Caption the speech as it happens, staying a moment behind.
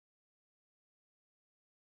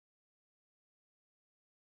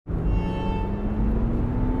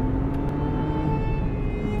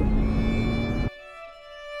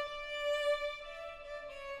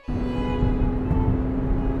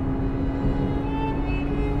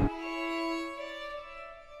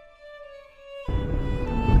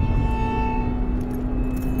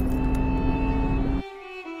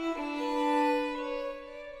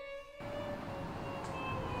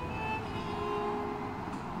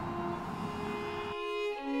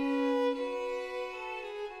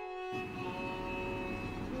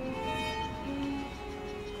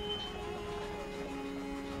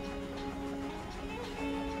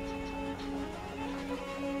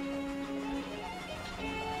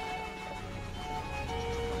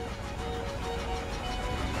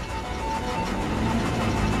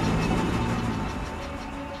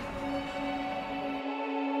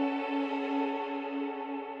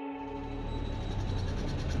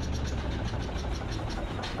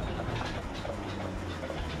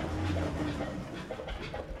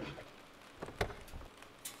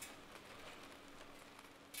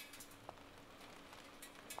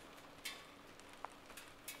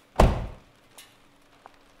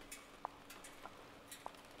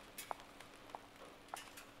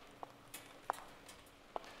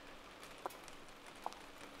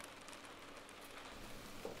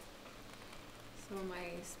Am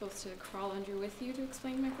I supposed to crawl under with you to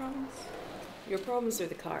explain my problems? Your problems are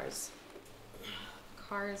the cars.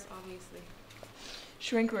 Cars, obviously.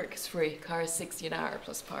 Shrink work is free. Cars 60 an hour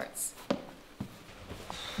plus parts.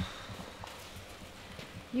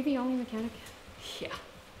 You the only mechanic? Yeah.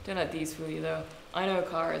 Don't let these fool you though. I know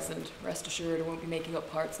cars, and rest assured I won't be making up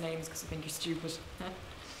parts names because I think you're stupid.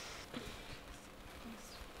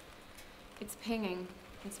 It's pinging.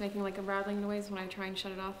 It's making like a rattling noise when I try and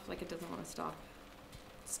shut it off, like it doesn't want to stop.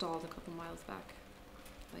 Stalled a couple miles back.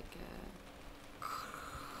 Like,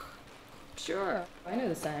 Sure, I know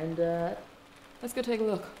the sound. Let's go take a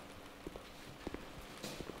look.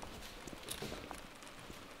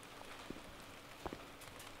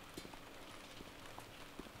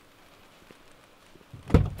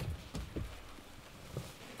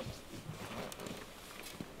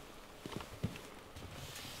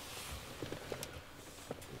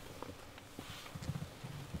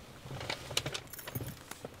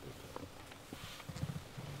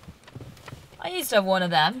 I used to have one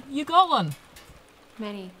of them. You got one?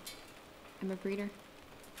 Many. I'm a breeder.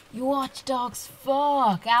 You watch dogs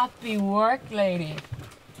fuck. Happy work, lady.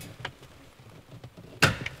 You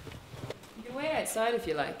can wait outside if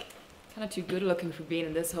you like. Kinda too good looking for being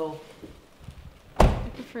in this hole. I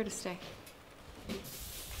prefer to stay.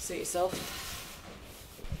 Suit yourself.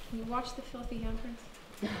 Can you watch the filthy handprints?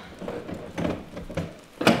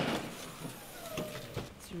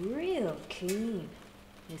 It's real clean.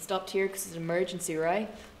 You stopped here because it's an emergency, right?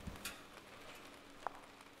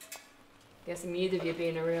 Guessing neither of you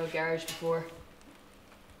been in a real garage before.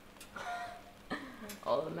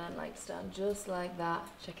 All the men like to stand just like that,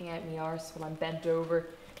 checking out my arse while I'm bent over,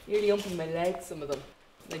 nearly umping my legs, some of them,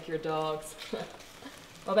 like your dogs.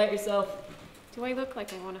 What about yourself? Do I look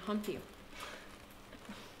like I want to hump you?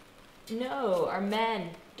 No, our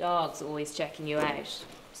men. Dogs always checking you out.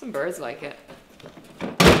 Some birds like it.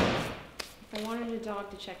 If I wanted a dog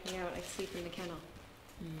to check me out, I'd sleep in the kennel.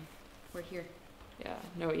 We're here. Yeah,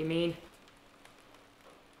 know what you mean.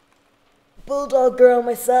 Bulldog Girl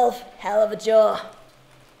myself, hell of a jaw.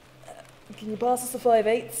 Can you pass us the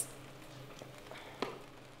 5/8?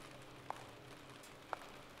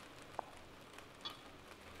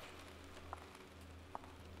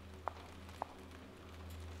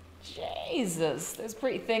 Jesus, those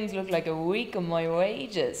pretty things look like a week of my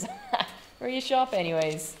wages. Where you shop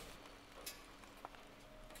anyways?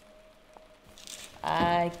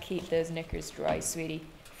 I keep those knickers dry, sweetie.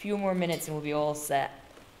 A few more minutes and we'll be all set.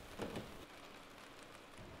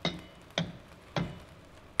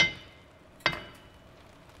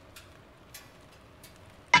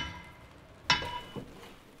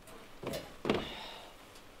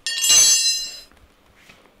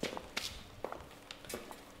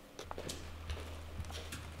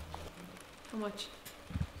 How much?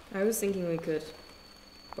 I was thinking we could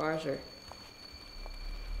barter.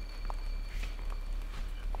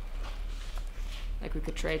 Like we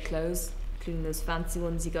could trade clothes, including those fancy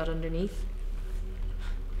ones you got underneath.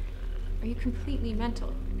 Are you completely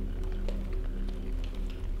mental?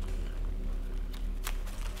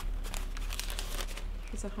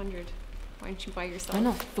 Here's 100. Why don't you buy yourself? I'm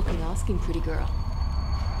not fucking asking, pretty girl.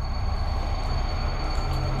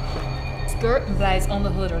 Skirt and blouse on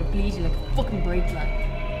the hood or I'll bleed you like a fucking brake line.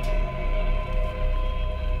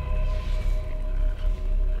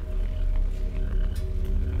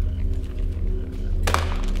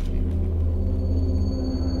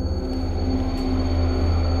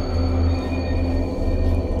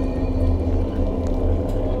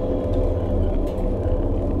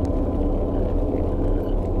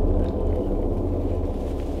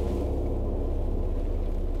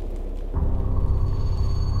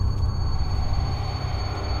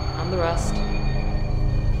 The rest.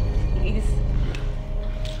 Please.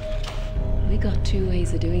 We got two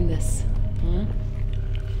ways of doing this, huh?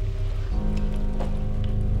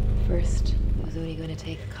 First, I was only going to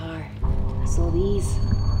take the car. I saw these.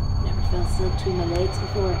 Never felt silk between my legs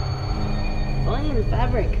before. Fine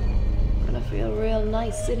fabric. Gonna feel real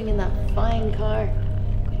nice sitting in that fine car.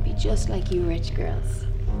 Gonna be just like you rich girls.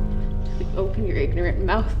 Open your ignorant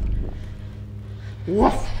mouth.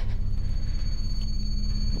 Woof!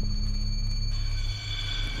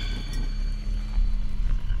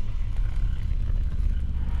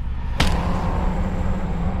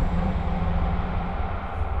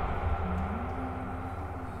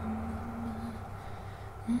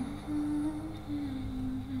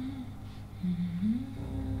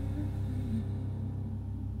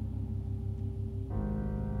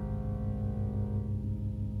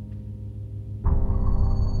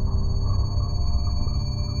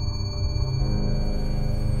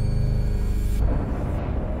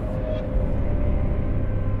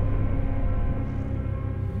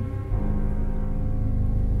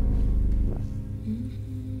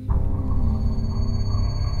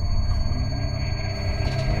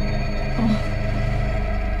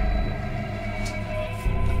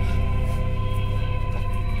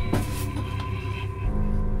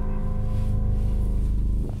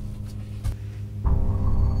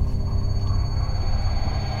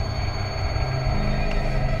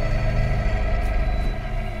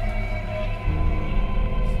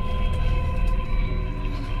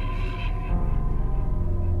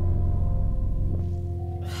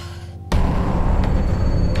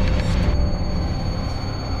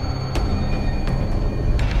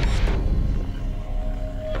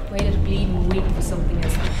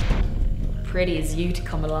 pretty as you to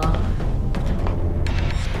come along.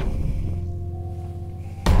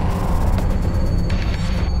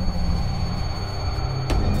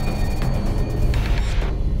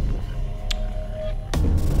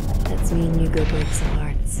 Let's me and you go break some hearts.